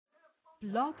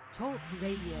Blog Talk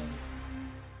Radio.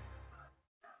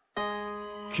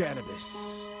 Cannabis.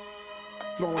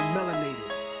 Throwing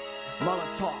melanated.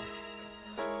 Molotov.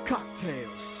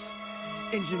 Cocktails.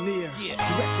 Engineer.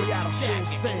 Directly out of full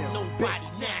sail. Nobody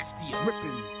nastier.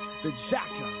 Ripping the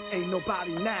jacker. Ain't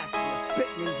nobody nastier.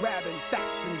 Spitting and grabbing facts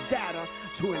and data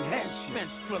to enhance you.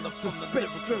 Suspense thriller from the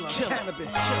Suspense thriller. Cannabis.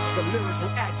 The lyrical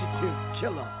adjective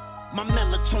killer. My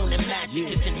melatonin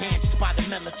magic is enhanced by the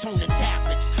melatonin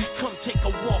tablets. Come take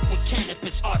a walk with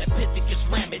cannabis, artificus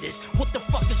remedies. What the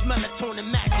fuck is melatonin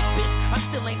magic, bitch? I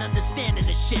still ain't understanding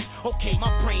this shit. Okay, my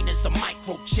brain is a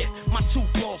microchip. My two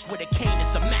balls with a cane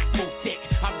is a macro dick.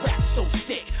 I rap so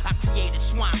sick, I created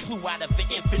swine flu out of an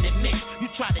infinite mix. You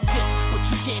try to diss, but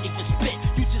you can't even spit.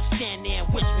 You just stand there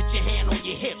and wish with your hand on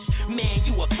your hips. Man,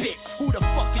 you a bitch. Who the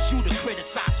fuck is you to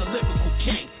criticize a lyrical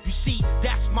king? You see,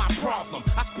 that's my problem.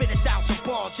 I spit 1,000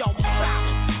 bars, y'all was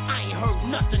silent. I ain't heard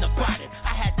nothing about it.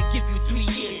 I had to give you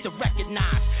 3 years to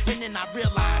recognize. And then I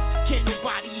realized, can't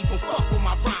nobody even fuck with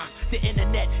my rhymes. The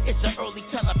internet is an early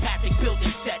telepathic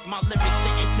building set. My lyrics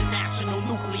are international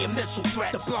nuclear missile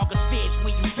threat. The blogger says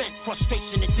where you vent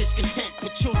frustration and discontent.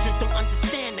 But children don't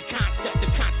understand the concept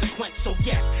of consequence. So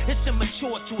yes, it's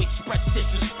immature to express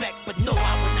disrespect. But no,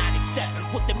 I would not accept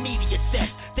what the media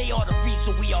says. They are the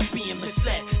reason we are being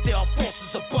misled. There are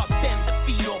forces above them to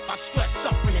feed off our stress,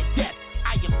 suffering, and death.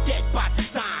 I am dead by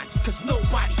design, cause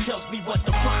nobody tells me what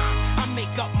to rhyme. I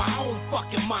make up my own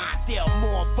fucking mind. There are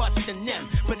more of us than them,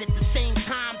 but at the same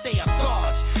time they are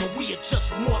gods, and we are just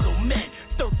mortal men.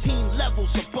 13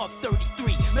 levels above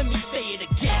 33. Let me say it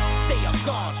again. They are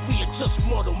gods, we are just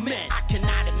mortal men. I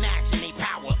cannot imagine their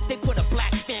power. They put a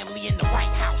black family in the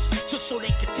White House just so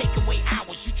they could take away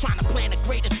ours. You trying to plan a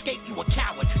great escape, you a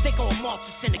coward. They gon' march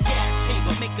us in the gas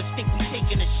chamber, make us think we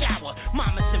taking a shower.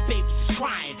 Mamas and babies is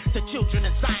crying. The children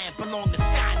of Zion belong to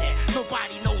Skynet.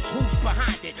 Nobody knows who's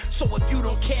behind it. So if you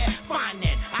don't care, fine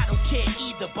then. I don't care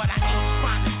either, but I ain't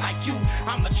spineless like you.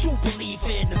 I'm a true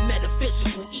believer in the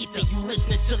metaphysical ether. You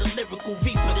listening to the lyrical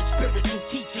reaper, the spiritual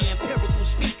teacher, empirical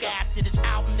speaker. After this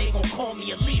album, they gon' call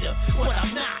me a leader, but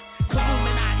I'm not.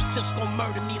 Illuminati just gon'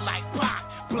 murder me like Pac.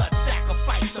 Blood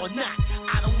sacrifice or not,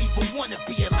 I don't even wanna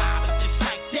be alive. If it's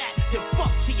like that, then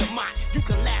fuck to your mind. You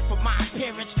can laugh at my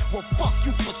appearance, well fuck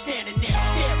you for standing there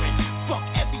staring. Fuck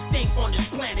everything on this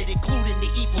planet, including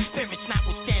the evil spirits,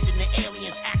 notwithstanding the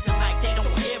aliens acting like they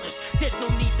don't hear us. There's no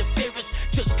need to fear us,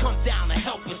 just come down and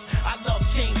help us. I love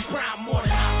James Brown more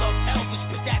than I love Elvis,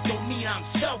 but that don't mean I'm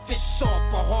selfish.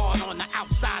 Soft or hard on the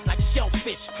outside like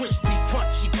shellfish, crispy,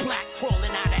 crunchy, black,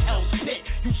 crawling out of hell's pit.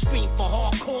 You scream for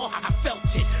hardcore, I felt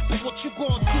it. But what you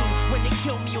gon' do when they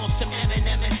kill me on some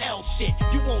Eminem and L shit?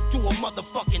 You won't do a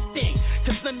motherfucking thing.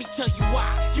 Cause let me tell you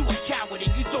why. You a coward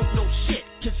and you don't know shit.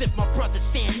 Cause if my brothers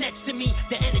stand next to me,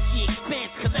 the energy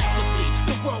expands collectively.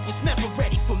 The world was never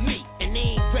ready for me. And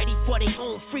they ain't ready for their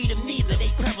own freedom neither. They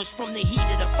perish from the heat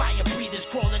of the fire breathers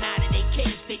crawling out of their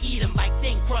caves to eat them like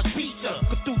thin crust pizza.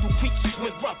 Cthulhu creatures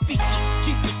with rough features.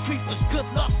 Jeepers creepers, good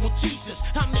luck with Jesus.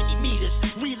 How many meters?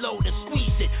 Reload and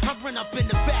squeeze it. I run up in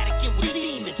the Vatican with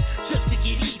demons just to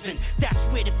get even. That's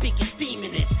where the biggest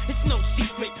demon is. It's no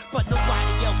secret, but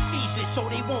nobody else sees it, so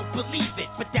they won't believe it.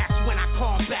 But that's when I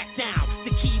calm back down.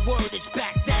 The key word is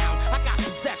back down. I got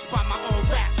possessed by my own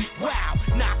rap. Wow,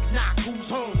 knock knock, who's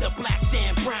home? The black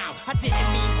Dan Brown. I didn't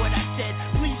mean what I said.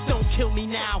 Please don't kill me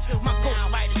now. My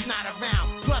ghostwriter's not around.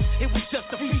 Plus, it was just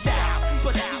a freestyle.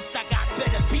 But at least I got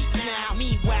better beats now.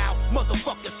 Meanwhile,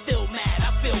 motherfuckers still mad.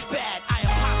 I feel bad. I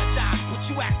apologize, but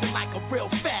you acting like a real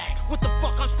fag. What the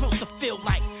fuck I'm supposed to feel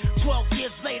like? 12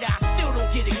 years later, I still don't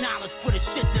get acknowledged for the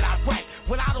shit that I write.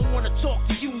 Well, I don't wanna talk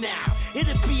to you now.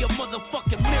 It'd be a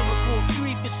motherfucking miracle if you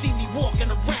even see me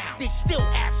walking around. They still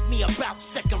ask me about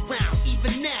second round,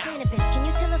 even now. Cannabis, can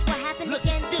you tell us what happened Look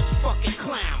again? at this fucking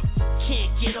clown.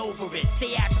 Can't get over it.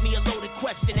 They ask me a loaded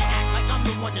question and act like I'm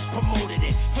the one that's promoted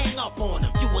it. Hang up on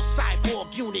them. You a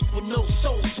cyborg unit with no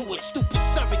soul to it. Stupid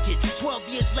surrogate.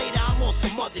 12 years later, I'm on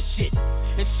some other shit.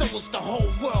 And so is the whole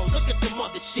world. Look at the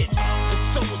mother shit. And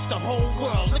so is the whole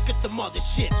world. Look at the mother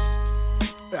shit.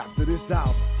 After this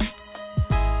album,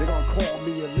 they're gonna call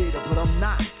me a leader, but I'm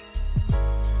not.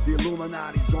 The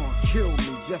Illuminati's gonna kill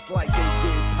me just like they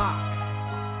did Pac.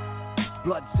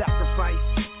 Blood sacrifice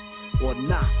or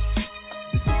not.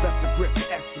 This is Professor Griff,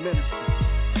 ex-minister,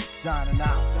 signing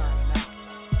out.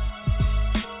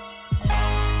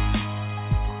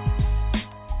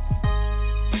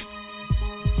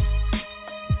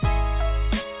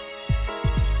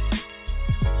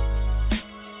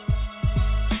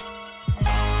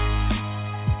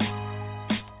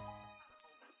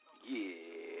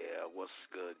 Yeah, what's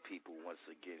good, people? Once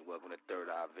again, welcome to Third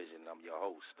Eye Vision. I'm your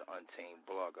host, the Untamed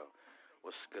Blogger.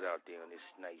 What's good out there on this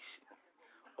nice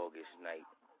August night?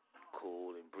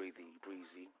 Cool and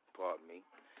breezy, pardon me.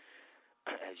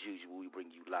 As usual, we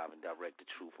bring you live and direct the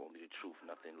truth, only the truth,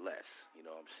 nothing less. You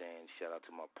know what I'm saying? Shout out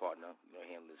to my partner,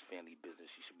 handling his family business.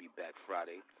 He should be back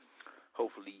Friday.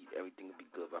 Hopefully, everything will be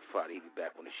good by Friday. He'll be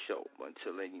back on the show. But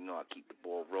until then, I keep the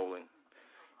ball rolling.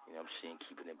 You know what I'm saying?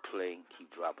 Keep it in play.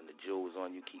 Keep dropping the jewels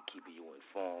on you. Keep keeping you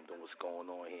informed on what's going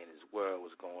on here in this world,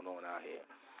 what's going on out here.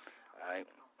 All right?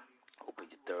 Open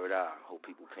your third eye. Hope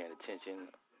people paying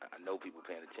attention. I know people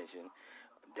paying attention.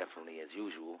 Definitely, as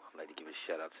usual, I'd like to give a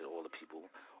shout-out to all the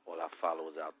people, all our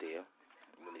followers out there,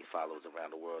 many followers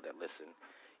around the world that listen.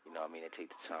 You know what I mean? They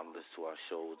take the time to listen to our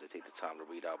shows. They take the time to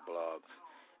read our blogs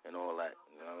and all that.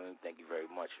 You know what I mean? Thank you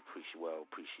very much.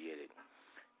 Appreciate it.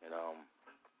 And,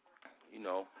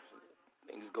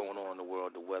 things going on in the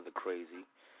world, the weather crazy.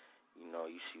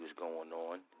 You see what's going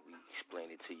on. We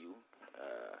explain it to you.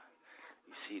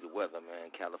 You see the weather, man.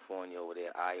 California over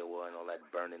there, Iowa and all that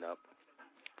burning up.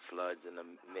 Floods in the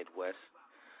Midwest.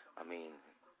 I mean,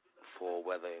 fall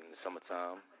weather in the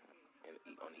summertime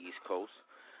on the East Coast.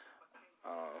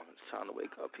 It's time to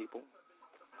wake up, people.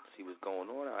 See what's going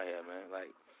on out here, man.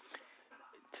 Like,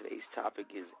 today's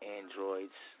topic is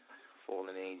androids,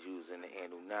 fallen angels, and the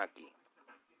Annunaki.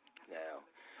 Now,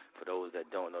 for those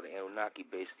that don't know, the Anunnaki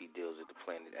basically deals with the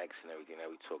planet X and everything that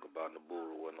we talk about in the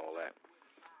Buru and all that.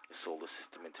 The solar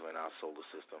system, entering our solar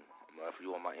system. If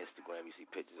you're on my Instagram, you see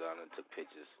pictures on it. I took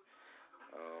pictures.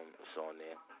 It's on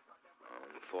there.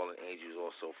 Fallen angels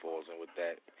also falls in with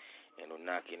that.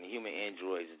 Anunnaki. And the human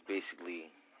androids is basically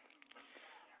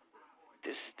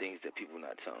this things that people are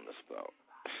not telling us about.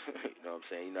 You know what I'm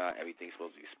saying? Not everything's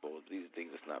supposed to be exposed. These are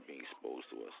things that's not being exposed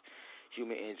to us.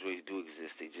 Human androids do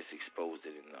exist. They just exposed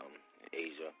it in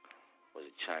Asia. Was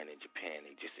it China and Japan?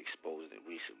 They just exposed it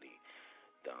recently.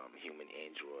 The human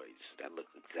androids that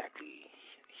look exactly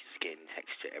skin,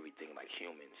 texture, everything like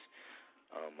humans.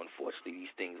 Unfortunately,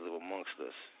 these things live amongst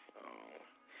us.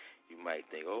 You might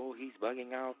think, oh, he's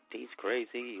bugging out. He's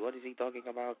crazy. What is he talking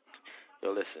about?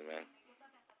 Yo, listen, man.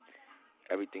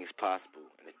 Everything's possible,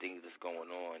 and the things that's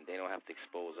going on, they don't have to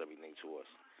expose everything to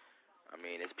us. I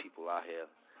mean, there's people out here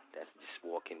that's just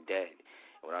walking dead.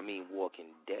 And when I mean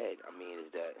walking dead, I mean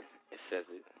is that it says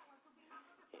it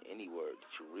in any word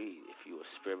that you read. If you're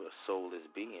a spirit, a soulless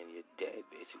being, you're dead,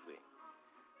 basically.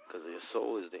 Because your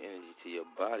soul is the energy to your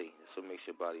body. That's what makes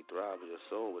your body thrive, is your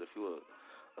soul. But if you're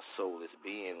a soulless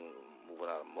being,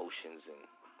 moving out emotions, and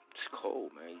it's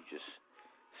cold, man, you're just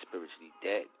spiritually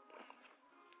dead.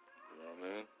 You know what I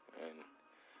mean? And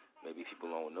maybe people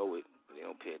don't know it, they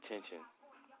don't pay attention.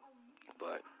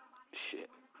 But, shit.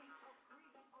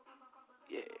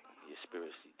 Yeah, you're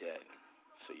spiritually dead.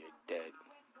 So you're dead.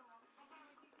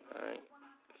 Alright?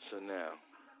 So now,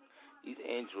 these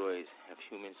androids have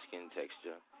human skin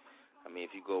texture. I mean,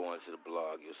 if you go onto the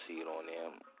blog, you'll see it on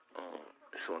there.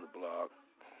 It's on the blog,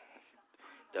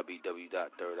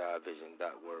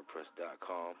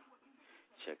 www.thirdeyevision.wordpress.com.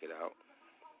 Check it out.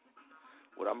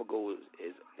 What I'm going to go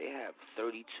is they have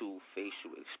 32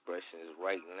 facial expressions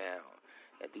right now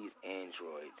that these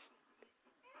androids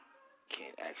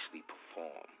can actually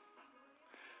perform.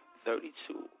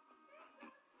 32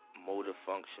 motor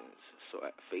functions, so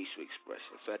facial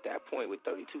expressions. So at that point, with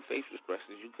 32 facial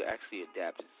expressions, you could actually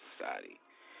adapt to society.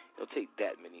 It'll take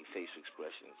that many facial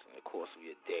expressions in the course of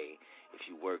your day. If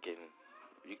you're working,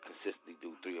 you consistently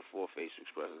do 3 or 4 facial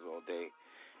expressions all day,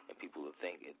 and people will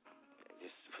think it,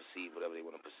 just perceive whatever they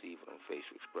want to perceive with them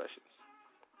facial expressions.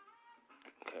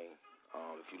 Okay.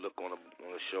 If you look on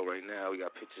the show right now, we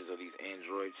got pictures of these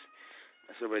androids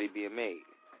that's already being made.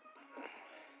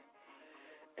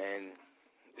 And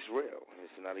it's real.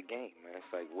 It's not a game, man.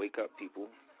 It's like, wake up, people.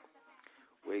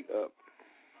 Wake up.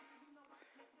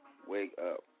 Wake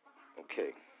up.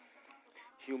 Okay.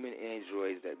 Human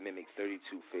androids that mimic 32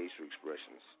 facial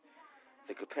expressions.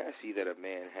 The capacity that a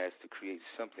man has to create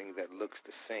something that looks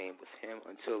the same with him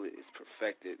until it is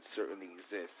perfected certainly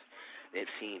exists. It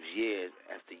seems years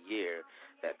after year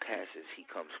that passes, he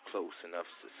comes close enough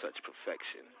to such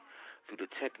perfection through the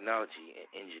technology and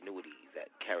ingenuity that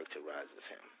characterizes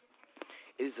him.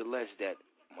 It is alleged that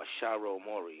Masaru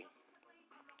Mori,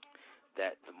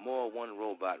 that the more one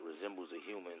robot resembles a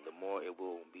human, the more it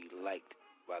will be liked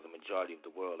by the majority of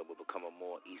the world and will become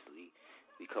more easily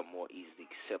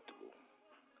acceptable.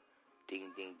 Ding,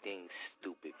 ding, ding,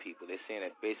 stupid people. They're saying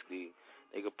that basically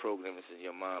they could program this in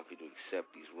your mind for you to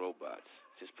accept these robots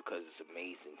just because it's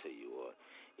amazing to you or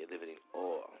you're living in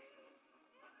awe.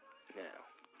 Now,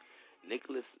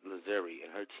 Nicholas Lazzari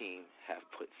and her team have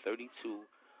put 32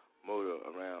 motor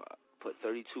around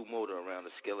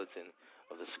the skeleton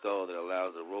of the skull that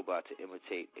allows the robot to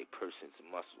imitate a person's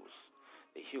muscles.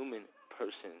 The human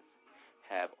person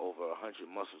have over 100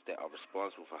 muscles that are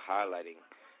responsible for highlighting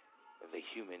the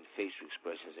human facial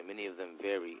expressions, and many of them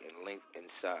vary in length and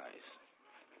size.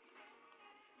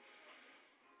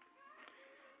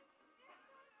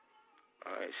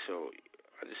 Alright, so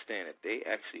understand that they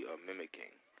actually are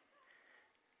mimicking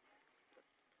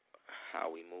how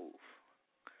we move,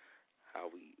 how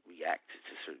we react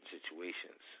to certain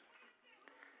situations,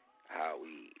 how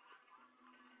we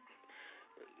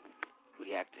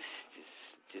react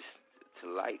just to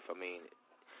life. I mean,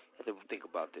 you have to think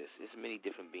about this. There's many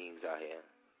different beings out here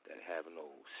that have no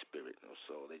spirit, no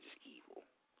soul. They're just evil,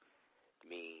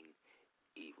 mean,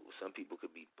 evil. Some people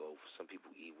could be both. Some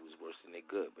people evil is worse than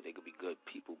they're good, but they could be good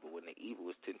people. But when they're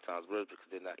evil, it's 10 times worse because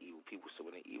they're not evil people. So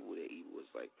when they're evil is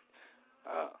like,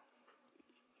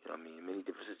 you know what I mean? Many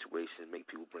different situations make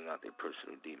people bring out their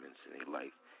personal demons in their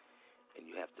life, and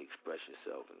you have to express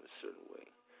yourself in a certain way.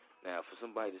 Now, for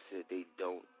somebody to say that they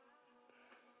don't,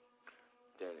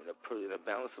 then in a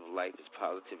balance of life is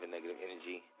positive and negative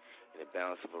energy. In a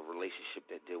balance of a relationship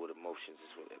that deals with emotions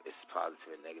is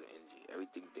positive and negative energy.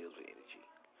 Everything deals with energy.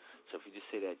 So if you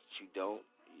just say that you don't,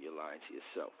 you're lying to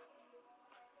yourself.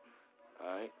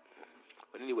 All right?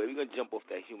 But anyway, we're going to jump off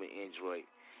that human android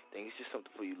thing. It's just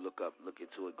something for you to look up, look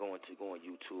into it. Go on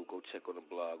YouTube, go check on the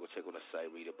blog, go check on the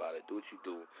site, read about it. Do what you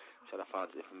do. Try to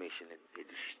find the information. It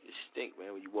stink,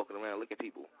 man. When you're walking around, look at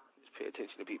people. Just pay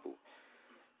attention to people.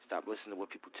 Stop listening to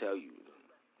what people tell you.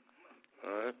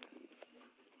 All right?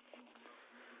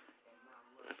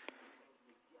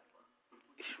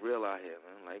 It's real out here,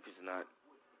 man. Life is not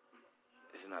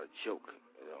a joke.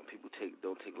 You know, people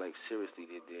don't take life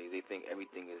seriously. They think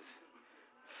everything is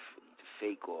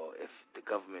fake, or if the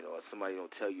government or somebody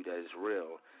don't tell you that it's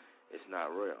real, it's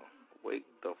not real. Wake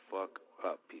the fuck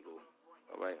up, people.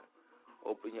 All right?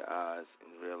 Open your eyes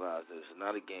and realize that it's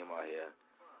not a game out here,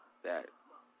 that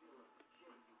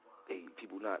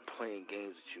people not playing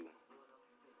games with you.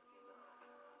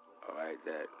 All right?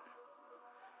 That,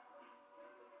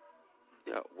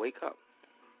 wake up.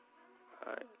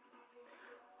 All right?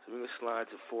 So we're going to slide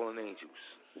to fallen angels.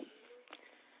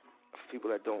 For people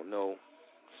that don't know,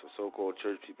 so-called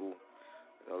church people,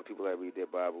 people that read their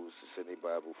Bibles, send their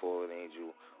Bible, fallen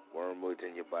angel, wormwood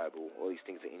in your Bible, all these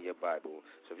things are in your Bible.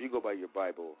 So if you go by your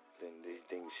Bible, then these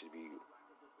things should be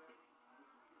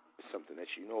something that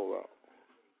you know about.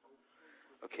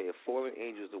 Okay, a fallen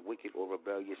angel is a wicked or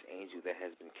rebellious angel that has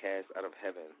been cast out of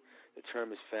heaven. The term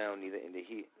is found neither in the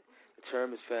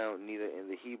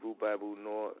Hebrew Bible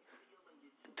nor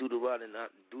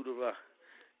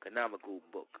Deuterocanonical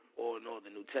book nor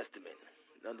the New Testament.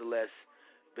 Nonetheless,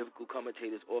 biblical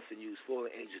commentators often use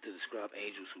fallen angels to describe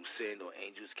angels who sinned or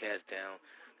angels cast down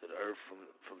to the earth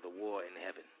from the war in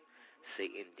heaven,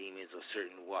 Satan, demons, or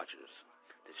certain watchers.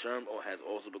 The term has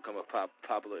also become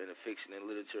popular in the fiction and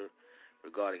literature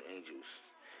regarding angels.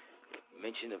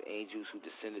 Mention of angels who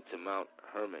descended to Mount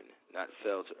Hermon, not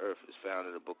fell to earth, is found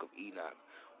in the book of Enoch,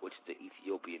 which is the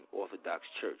Ethiopian Orthodox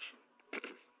Church.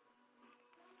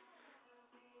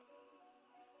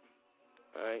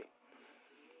 Alright.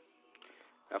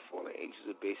 Now, fallen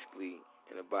angels are basically,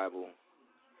 in the Bible,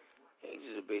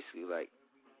 angels are basically like,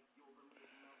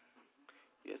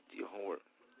 you have to do your homework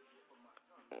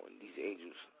on these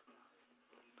angels.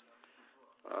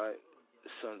 Alright.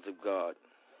 The sons of God.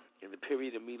 In the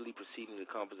period immediately preceding the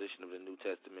composition of the New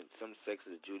Testament, some sects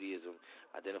of Judaism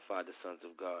identified the sons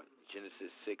of God.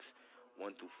 Genesis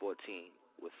 6:1-14,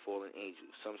 with fallen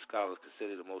angels. Some scholars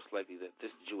consider it most likely that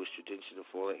this Jewish tradition of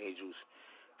fallen angels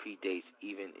predates,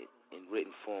 even in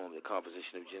written form, the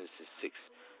composition of Genesis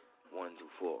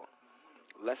 6:1-4.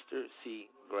 Lester C.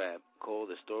 Grab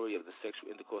called the story of the sexual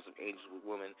intercourse of angels with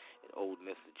women an old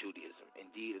myth of Judaism.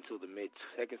 Indeed, until the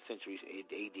mid-2nd centuries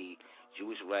AD,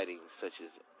 Jewish writings such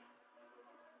as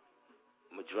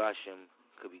Midrashim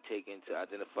could be taken to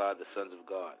identify the sons of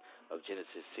God of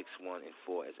Genesis 6:1 and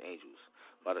 4 as angels.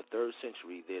 By the 3rd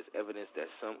century, there is evidence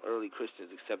that some early Christians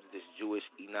accepted this Jewish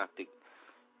Enochic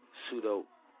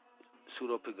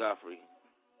pseudepigraphy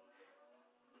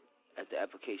as the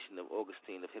application of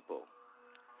Augustine of Hippo,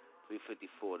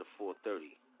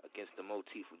 354-430, against the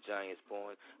motif of giants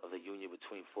born of the union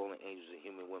between fallen angels and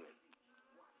human women.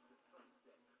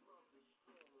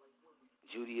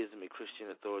 Judaism and Christian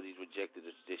authorities rejected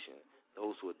the tradition.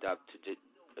 Those who adopted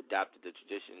the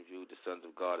tradition viewed the sons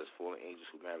of God as fallen angels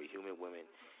who married human women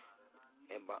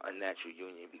and by unnatural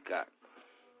union begot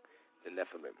the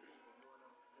Nephilim.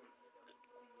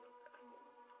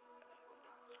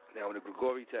 Now, in the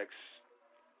Gregorian text,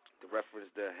 the reference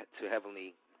to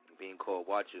heavenly being called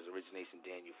watchers originates in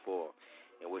Daniel 4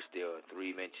 in which there are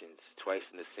 3 mentions, twice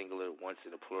in the singular, once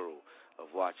in the plural,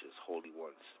 of watchers, holy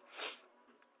ones.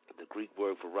 The Greek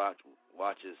word for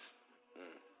watchers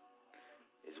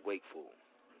is wakeful.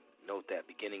 Note that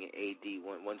beginning in AD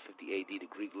 150 AD, the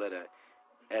Greek letter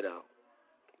eta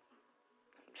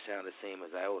sound the same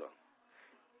as iota.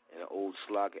 In the old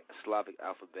Slavic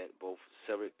alphabet, both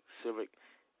Syriac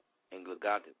and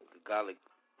Glagolic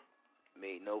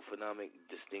made no phonemic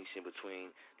distinction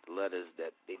between the letters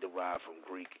that they derived from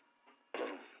Greek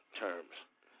terms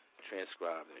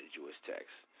transcribed in the Jewish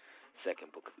text.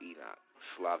 Second book of Enoch,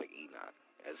 Slavic Enoch,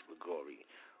 as Gregory,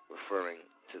 referring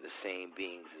to the same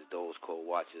beings as those called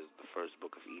watchers, the first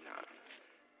book of Enoch.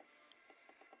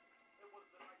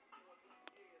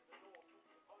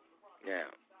 Now,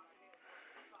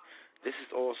 this is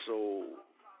also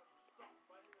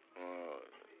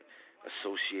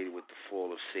associated with the fall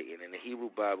of Satan. In the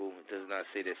Hebrew Bible, it does not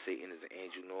say that Satan is an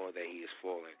angel nor that he is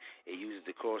fallen. It uses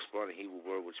the corresponding Hebrew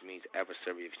word, which means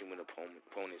adversary of human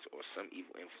opponents or some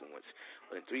evil influence.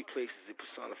 But in 3 places, it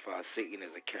personifies Satan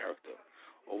as a character,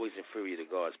 always inferior to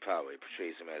God's power. It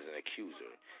portrays him as an accuser,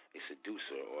 a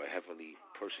seducer, or a heavenly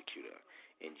persecutor.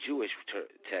 In Jewish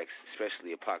texts,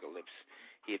 especially Apocalypse,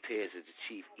 he appears as the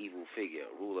chief evil figure,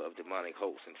 ruler of demonic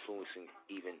hosts, influencing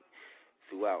even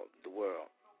throughout the world.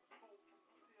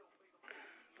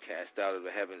 Cast out of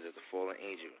the heavens as a fallen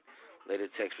angel. Later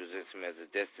text presents him as a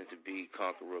destined to be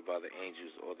conqueror by the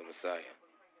angels or the Messiah.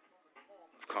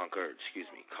 Conquered.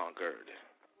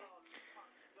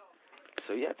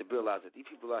 So you have to realize that these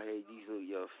people out here, these are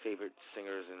your favorite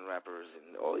singers and rappers,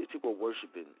 and all these people are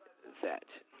worshiping that.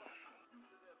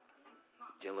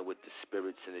 Dealing with the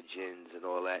spirits and the jinns and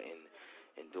all that,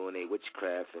 and doing their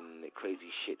witchcraft and the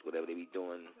crazy shit, whatever they be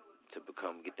doing to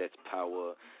get that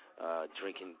power,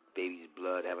 drinking babies'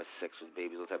 blood, having sex with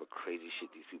babies, all type of crazy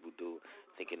shit these people do,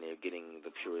 thinking they're getting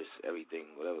the purest everything,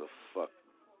 whatever the fuck,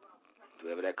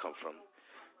 wherever that come from.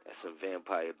 That's some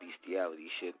vampire bestiality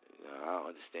shit. I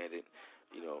don't understand it.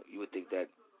 You would think that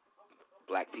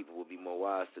black people would be more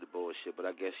wise to the bullshit, but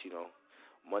I guess,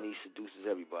 money seduces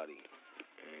everybody.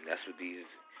 And that's what these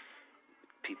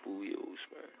people use,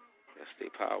 man. That's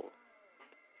their power.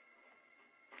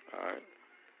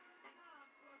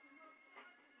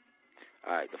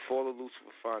 Alright, the fall of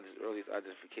Lucifer finds its earliest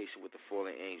identification with the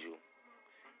fallen angel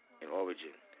in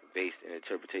origin, based in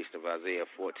interpretation of Isaiah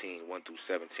 14, 1-17,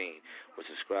 which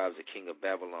describes the king of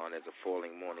Babylon as a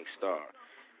falling morning star.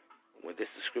 When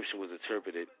this description was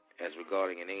interpreted as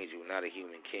regarding an angel, not a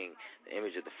human king, the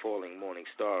image of the falling morning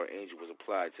star or angel was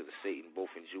applied to the Satan, both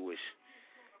in Jewish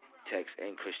text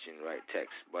and Christian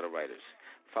text by the writers.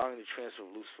 Following the transfer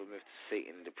of Lucifer myth to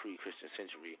Satan in the pre-Christian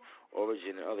century,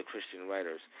 Origen and other Christian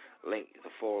writers linked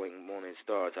the falling morning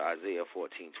star to Isaiah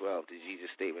 14:12, to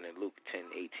Jesus' statement in Luke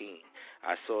 10:18.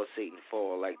 I saw Satan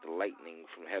fall like the lightning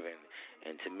from heaven,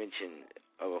 and to mention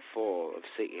of a fall of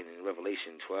Satan in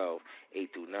Revelation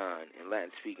 12:8-9. In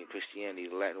Latin-speaking Christianity,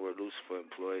 the Latin word Lucifer,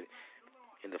 employed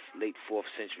in the late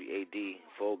 4th century A.D.,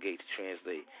 Vulgate to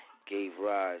translate, gave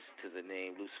rise to the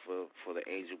name Lucifer for the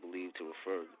angel believed to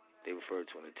they referred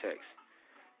to in the text.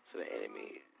 So the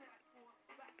enemy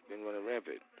been running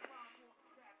rampant.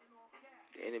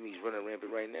 The enemy's running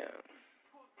rampant right now.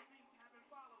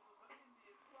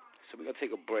 So we're going to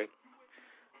take a break.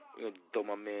 We're going to throw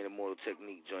my man Immortal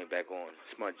Technique joint back on.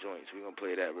 It's my joint, so we're going to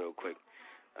play that real quick.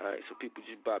 Alright, so people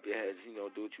just bop your heads, do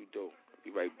what you do. Be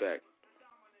right back.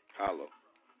 Holla.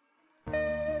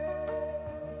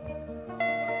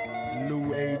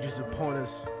 New age is upon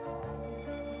us.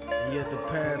 Yet the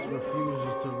past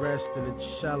refuses to rest in its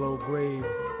shallow grave.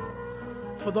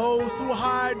 For those who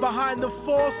hide behind the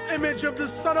false image of the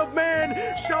Son of Man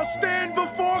shall stand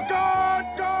before God.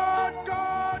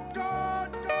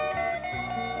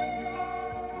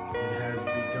 It has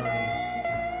begun.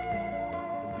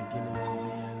 The beginning to the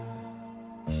end.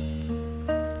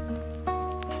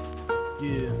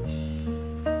 Yeah.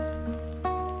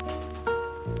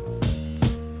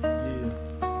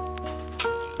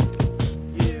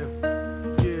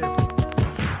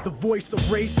 Voice of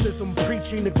racism,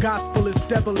 preaching the gospel is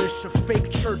devilish. A fake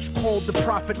church called the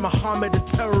Prophet Muhammad a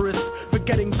terrorist.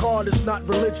 Forgetting God is not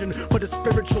religion, but a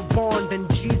spiritual bond. And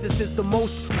Jesus is the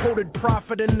most quoted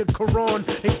prophet in the Quran.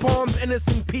 They bombed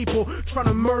innocent people, trying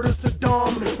to murder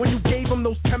Saddam. When you gave them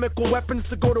those chemical weapons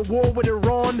to go to war with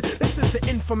Iran, this is the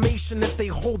information that they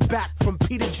hold back from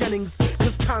Peter Jennings.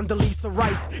 Cause Condoleezza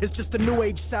Rice is just a new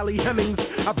age Sally Hemings.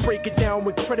 I break it down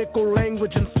with critical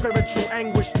language and spiritual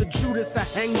anguish. The Judas I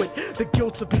hang with, the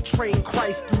guilt of betraying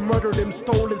Christ, who murdered him,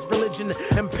 stole his religion,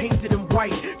 and painted him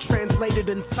white. Translated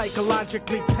in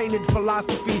psychologically tainted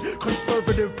philosophy,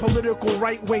 conservative political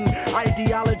right-wing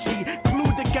ideology, clued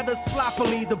put together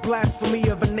sloppily the blasphemy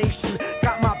of a nation.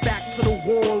 Got my back to the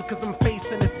wall cause I'm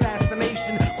facing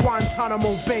assassination.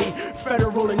 Guantanamo Bay,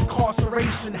 federal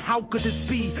incarceration. How could this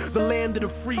be? The land of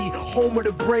the free, home of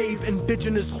the brave,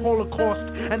 indigenous holocaust,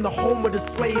 and the home of the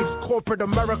slaves. Corporate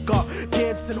America,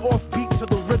 dancing offbeat to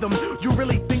the rhythm. You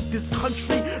really think this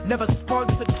country never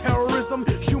sponsored terrorism?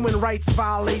 Human rights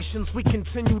violations, we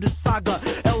continue the saga.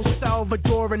 El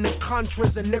Salvador and the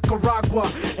Contras in Nicaragua.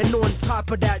 And on top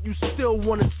of that, you still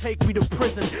want to take me to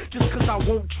prison just cause I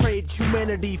won't trade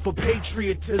humanity for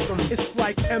patriotism. It's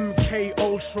like MK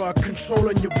Ultra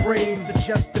controlling your brain,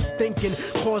 suggestive thinking,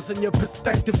 causing your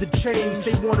perspective to change.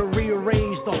 They want to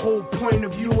rearrange the whole point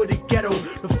of view of the ghetto.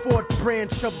 The fourth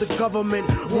branch of the government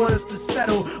want us to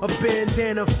settle. A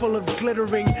bandana full of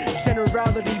glittering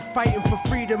generality, fighting for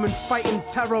freedom and fighting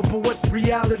terror. But what's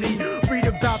reality? Read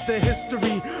about the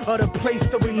history of the place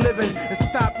that we live in and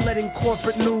stop letting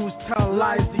corporate news tell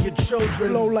lies to your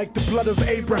children. Flow like the blood of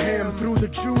Abraham through the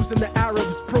Jews and the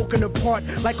Arabs, broken apart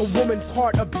like a woman's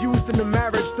heart, abused in the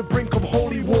marriage, the brink of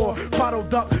holy war,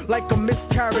 bottled up like a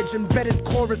miscarriage. Embedded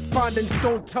correspondents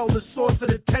don't tell the source of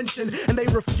the tension, and they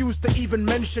refuse to even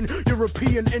mention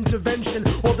European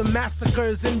intervention or the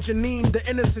massacres in Jenin. The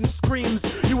innocent screams,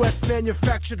 U.S.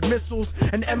 manufactured missiles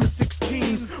and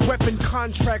M16s, weapon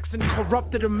contracts and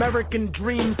corrupted American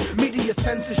dreams. Media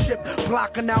censorship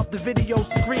blocking out the video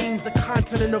screens. The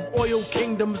continent of oil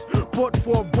kingdoms bought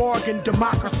for a bargain.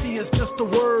 Democracy is just a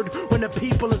word when the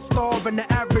people are starving. The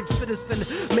average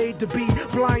citizen made to be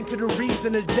blind to the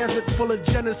reason. A desert full of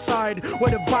genocide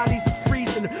where the bodies are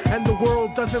freezing, and the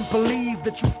world doesn't believe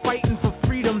that you're fighting for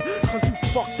freedom cause you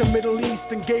fucked the Middle East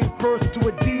and gave birth to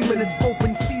a demon. It's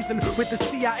open season with the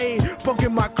CIA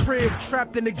bugging my crib,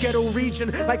 trapped in the ghetto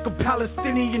region like a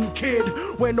Palestinian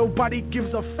kid where nobody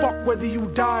gives a fuck whether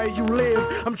you die or you live.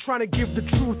 I'm trying to give the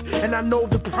truth and I know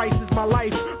the price is my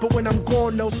life, but when I'm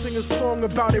gone they'll sing a song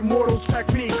about immortal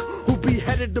technique who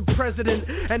beheaded the president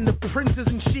and the princes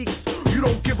and sheiks. You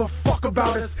don't give a fuck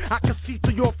about us. I can see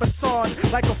through your facade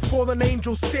like a fallen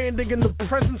angel standing in the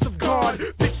presence of God.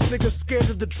 Bitch nigga scared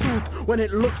of the truth when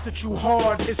it looks at you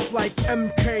hard. It's like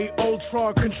MK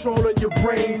Ultra controlling your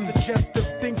brain, suggestive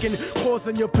thinking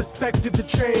causing your perspective to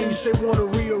change. They want to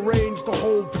rearrange the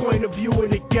whole point of view in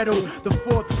the ghetto. The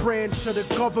fourth branch of the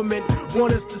government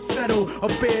want us to settle. A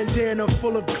bandana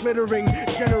full of glittering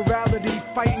generality,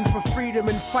 fighting for freedom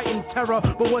and fighting terror.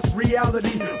 But what's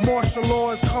reality? Martial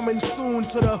law is coming soon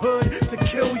to the hood to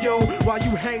kill yo while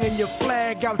you hanging your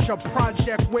flag out your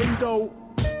project window.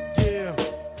 Yeah.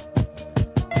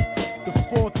 The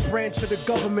fourth branch of the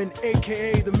government,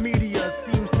 aka the media,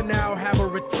 seems to now have a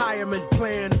retirement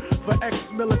plan for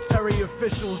ex-military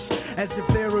officials, as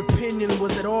if their opinion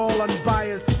was at all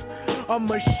unbiased. A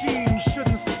machine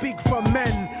shouldn't speak for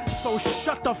men, so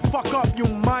shut the fuck up, you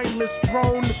mindless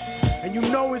drone. And you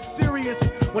know it's serious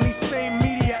when these same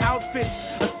media outfits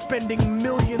are spending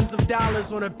millions of dollars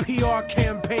on a PR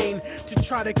campaign to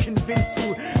try to convince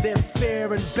you they're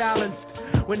fair and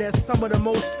balanced, when they're some of the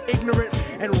most ignorant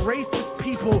and racist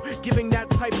people giving that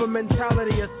type of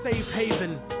mentality a safe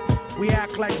haven. We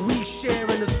act like we share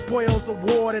in the spoils of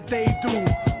war that they do.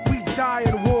 We die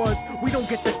in wars. We don't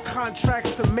get the contracts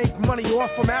to make money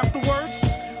off them afterwards.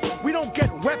 We don't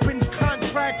get weapons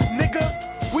contracts,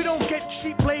 nigga. We don't get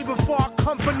cheap labor for our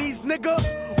companies,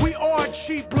 nigga. We are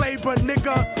cheap labor,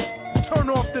 nigga. Turn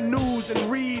off the news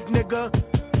and read, nigga.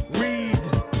 Read.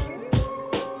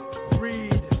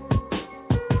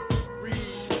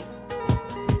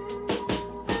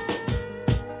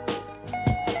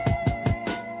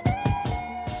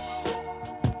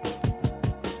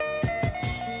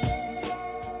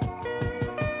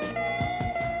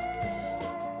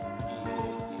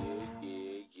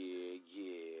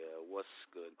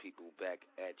 Back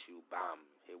at you, bam.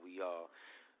 Here we are,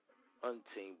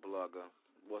 Untamed Blogger.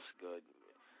 What's good?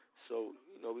 So,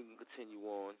 we can continue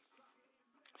on,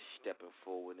 stepping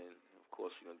forward, and of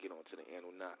course, we're gonna get on to the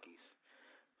Anunnakis.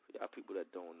 For y'all people that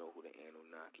don't know who the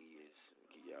Anunnaki is, I'll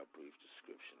give y'all a brief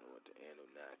description of what the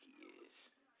Anunnaki is.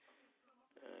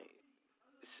 Alright,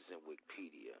 this is in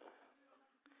Wikipedia.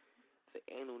 The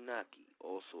Anunnaki,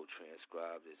 also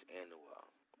transcribed as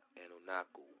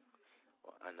Anunnaku,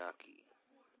 or Anaki,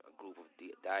 a group of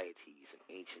deities in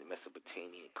ancient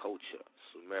Mesopotamian culture,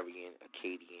 Sumerian,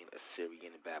 Akkadian,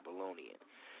 Assyrian, and Babylonian.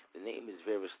 The name is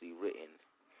variously written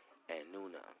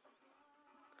Annuna,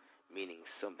 meaning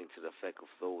something to the effect of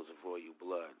those of royal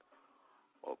blood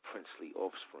or princely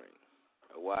offspring.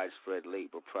 A widespread, late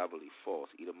but probably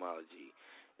false etymology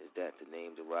is that the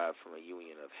name derived from a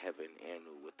union of heaven,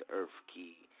 Anu, with the earth,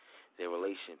 Ki, their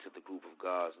relation to the group of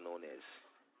gods known as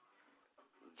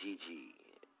Gigi,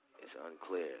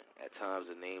 unclear. At times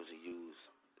the names are used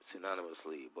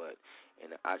synonymously, but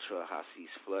in the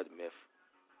Atra-Hasis flood myth,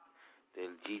 the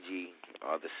Gigi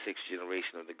are the sixth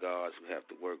generation of the gods who have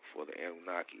to work for the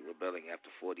Anunnaki, rebelling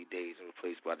after 40 days and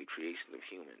replaced by the creation of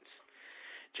humans.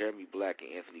 Jeremy Black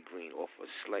and Anthony Green offer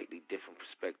a slightly different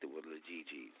perspective of the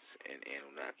Gigis and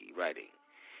Anunnaki, writing,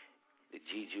 the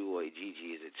Jiju or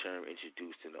Gigi is a term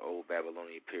introduced in the Old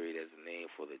Babylonian period as a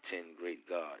name for the 10 great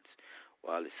gods,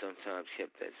 while it sometimes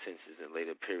kept that census in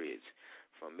later periods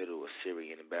from Middle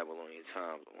Assyrian and Babylonian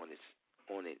times on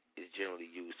it is generally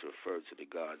used to refer to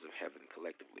the gods of heaven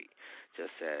collectively,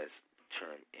 just as the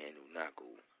term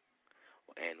Annunaku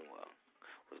or Anua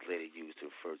was later used to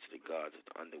refer to the gods of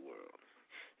the underworld.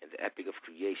 In the epic of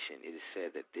creation, it is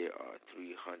said that there are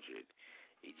 300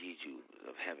 Ijiju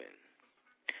of heaven.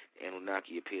 The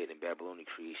Anunnaki appeared in Babylonian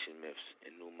creation myths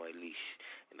in Numa Elish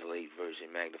in the late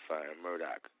version magnified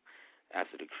Marduk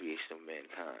after the creation of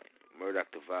mankind.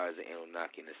 Marduk divides the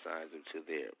Anunnaki and assigns them to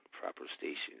their proper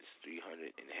stations,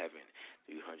 300 in heaven,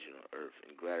 300 on earth.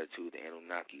 In gratitude, the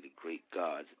Anunnaki, the great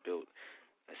gods, built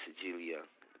a Sigilia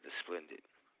the Splendid.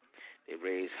 They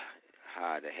raised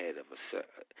high the head of a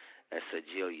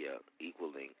Sigilia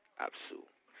equaling Apsu.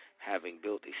 Having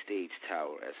built a stage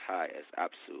tower as high as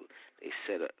Apsu, they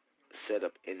set up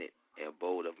in it an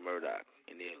abode of Marduk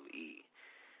in El-E.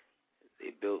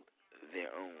 They built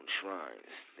their own shrines.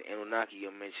 The Anunnaki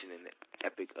are mentioned in the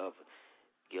epic of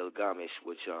Gilgamesh,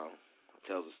 which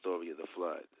tells the story of the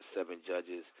flood. The 7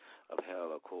 judges of hell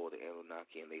are called the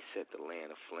Anunnaki, and they set the land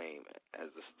aflame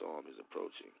as the storm is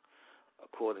approaching.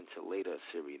 According to later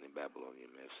Assyrian and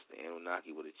Babylonian myths, the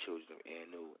Anunnaki were the children of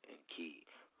Anu and Ki,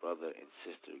 brother and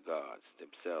sister gods,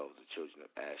 themselves the children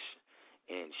of Ash,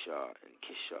 Anshar, and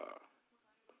Kishar.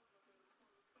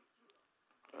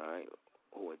 Alright,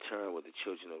 who in turn were the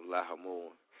children of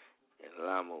Lahamu and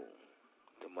Lamu,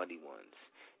 the muddy ones,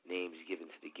 names given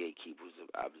to the gatekeepers of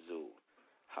Abzu,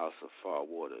 house of far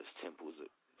waters, temple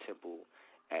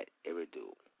at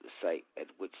Eridu, the site at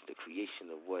which the creation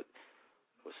of what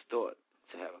was thought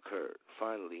to have occurred.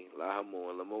 Finally, Lahamu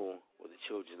and Lamu were the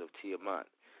children of Tiamat,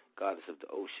 goddess of the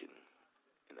ocean,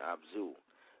 and Abzu,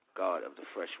 god of the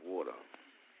fresh water.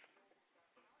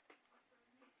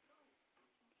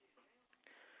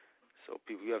 So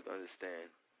people, you have to understand,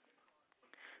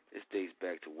 this dates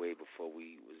back to way before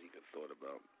we was even thought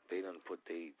about. They done put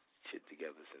their shit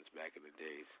together since back in the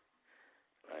days.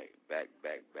 Right? Back in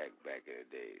the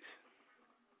days.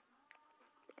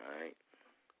 Alright?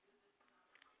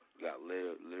 Got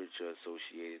literature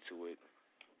associated to it.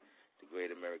 The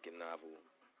Great American Novel.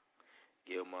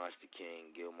 Gilgamesh the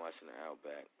King, Gilgamesh in the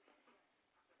Outback.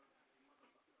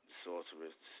 The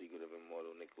Sorceress, The Secret of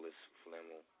Immortal Nicholas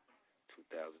Flamel.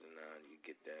 2009, you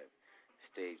get that.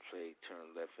 Stage play,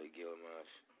 Turn Left for Gilgamesh,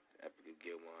 Epic of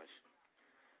Gilgamesh.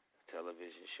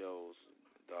 Television shows,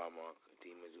 Darmok,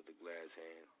 Demons with the Glass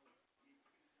Hand.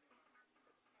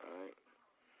 Alright.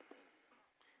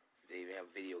 They even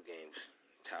have video games,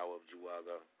 Tower of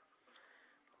Juaga.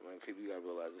 I mean, people, you gotta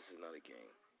realize this is not a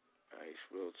game. Alright,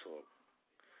 it's real talk.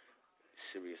 It's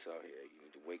serious out here. You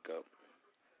need to wake up,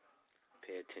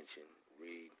 pay attention,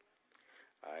 read.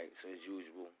 Alright, so as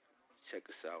usual, check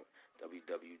us out,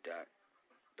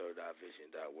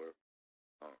 www.thirdeyevision.work.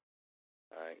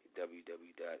 Alright,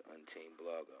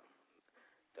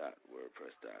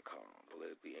 www.untamedblogger.wordpress.com.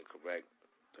 Politically incorrect,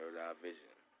 Third Eye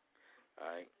Vision.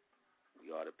 Alright, we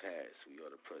are the past, we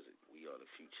are the present, we are the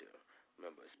future.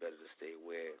 Remember, it's better to stay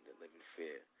aware than live in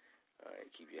fear. Alright,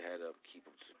 keep your head up, keep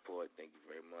up the support. Thank you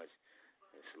very much.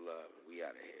 It's love. We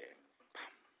out of here.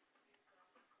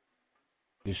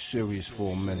 It's serious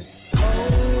for a minute.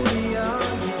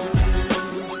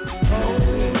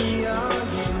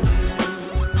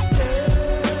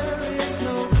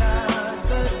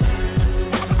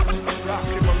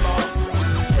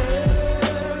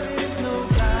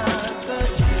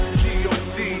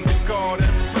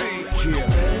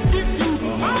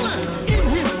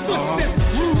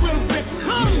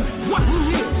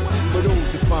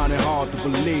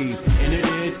 Believe, and it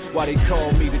is why they call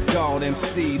me the God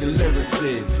MC, the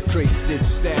lyricist. Trace this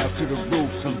style to the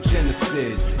roots of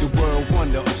Genesis. The world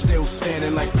wonder, I'm still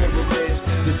standing like pyramids.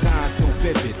 Design so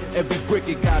vivid, every brick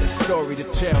it got a story to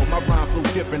tell. My rhyme flow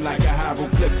different like a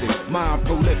hieroglyphic. Mind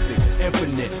prolific,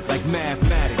 infinite like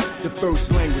mathematics. The first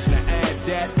language, now add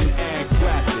that and add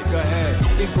graphic. Go ahead,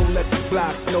 they gon' let the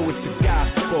blocks know it's the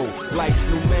gospel. Life's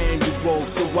new manual,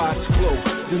 so watch close.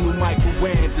 The new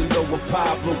Michelangelo and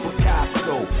Pablo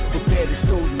Picasso. Prepare to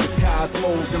show you the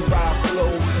cosmos and rhyme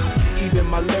flows. Even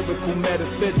my lyrical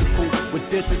metaphysical with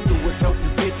distance to what's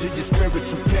helping get to your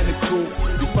spiritual pinnacle.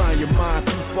 You find your mind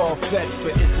too far-fetched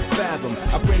for it to fathom.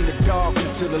 I bring the dark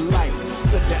into the light,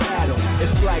 split the atom.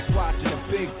 It's like watching a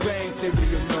Big Bang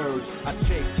theory emerge. I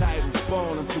take titles,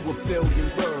 spawn them to a billion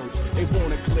words. They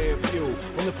want a clear view.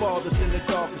 When the father's in the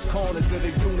darkest corners of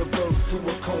the universe, to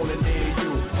a corner near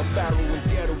you. A barrel and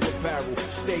ghetto apparel.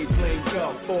 Stay flamed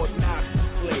up, Fort Knox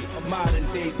display. A modern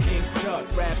day King Tut.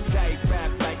 Rap tight,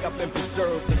 rap like I've been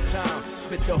preserved in time.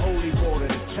 Spit the holy water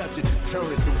and touch it to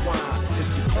turn it to wine.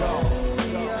 It's the dark.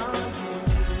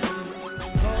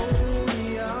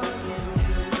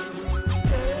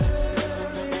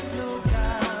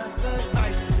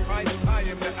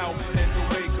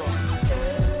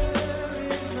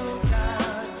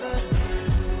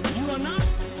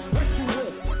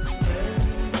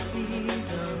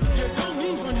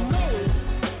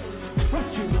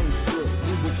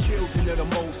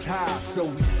 So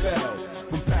we fell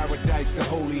from paradise to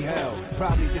holy hell.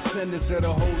 Probably descendants of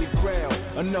the Holy Grail.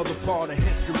 Another part of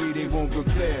history they won't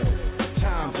reveal.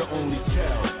 Time's the only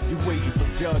tell. You waiting for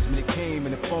judgment. It came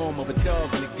in the form of a dove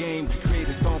in the game. The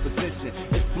creator's composition.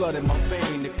 It's blood in my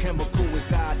vein. The chemical is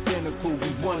identical.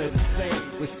 We one of the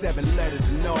same. With 7 letters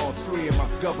in all 3 of my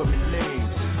government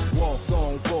names. Walk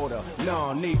on water,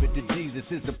 neighbor to Jesus.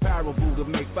 It's a parable to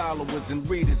make followers and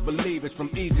readers believers.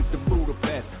 From Egypt to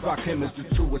Budapest, rock him is the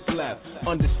truest left.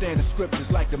 Understand the scriptures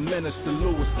like the minister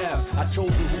Louis F. I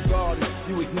told you who God is,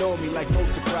 you ignore me like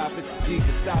most of the prophets.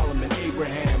 Jesus, Solomon,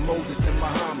 Abraham, Moses, and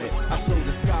Muhammad. I show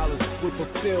the scholars will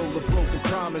fulfill the broken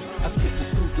promise. I spit the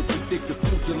truth to predict the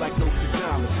future like no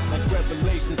pajamas. Like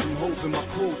revelations, I'm hoping my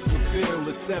quotes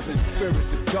reveal the 7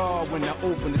 spirits of God. When I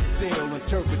open the seal,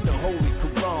 interpret the Holy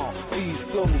Quran. These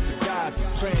flows the guides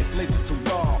translate it to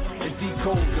raw and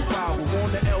decode the Bible.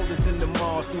 On the elders in the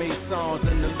mosque, Masons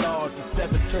in the lodge, the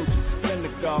 7 churches,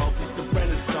 synagogues, it's the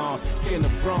Renaissance, in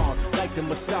the bronze, like the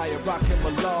Messiah, rocking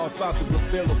my laws, about to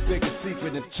reveal a bigger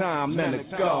secret in time than a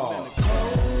God.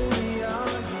 Holy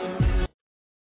are you.